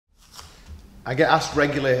I get asked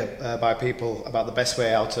regularly by people about the best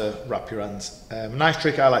way how to wrap your hands. A nice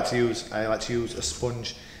trick I like to use a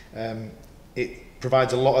sponge. It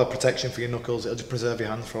provides a lot of protection for your knuckles. It'll just preserve your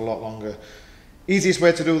hands for a lot longer. Easiest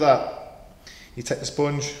way to do that, you take the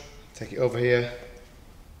sponge, take it over here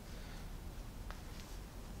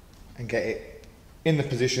and get it in the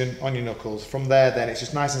position on your knuckles. From there then it's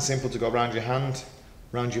just nice and simple to go around your hand,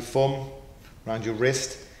 around your thumb, around your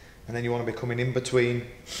wrist, and then you want to be coming in between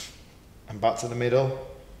and back to the middle,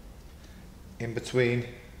 in between,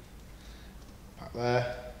 back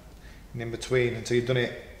there, and in between until you've done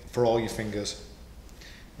it for all your fingers.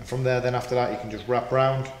 And from there then after that you can just wrap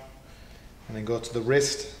round and then go to the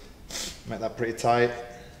wrist, make that pretty tight,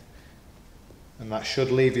 and that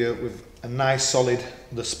should leave you with a nice solid,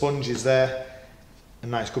 the sponge is there, a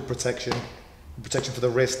nice good protection for the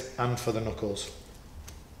wrist and for the knuckles.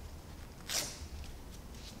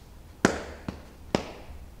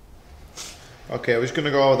 Okay, we're just going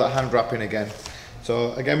to go over that hand wrapping again.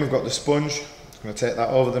 So again we've got the sponge, I'm going to take that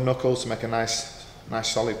over the knuckles to make a nice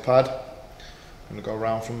solid pad. I'm going to go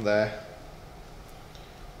around from there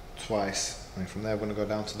twice, and from there we're going to go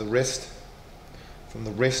down to the wrist. From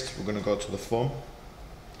the wrist we're going to go to the thumb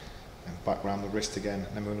and back round the wrist again,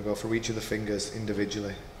 and then we're going to go through each of the fingers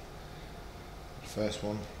individually. First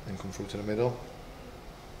one, then come through to the middle,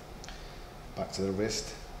 back to the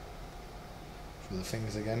wrist, through the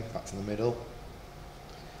fingers again, back to the middle,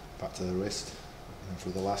 back to the wrist, and then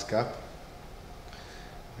through the last gap,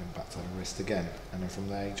 and back to the wrist again. And then from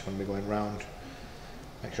there you just want to be going round,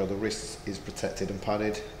 make sure the wrist is protected and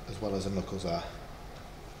padded as well as the knuckles are.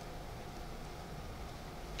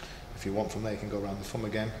 If you want, from there you can go around the thumb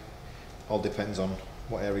again. All depends on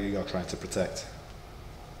what area you're trying to protect.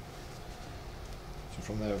 So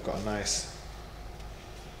from there we've got a nice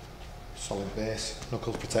solid base,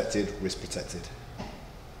 knuckles protected, wrist protected.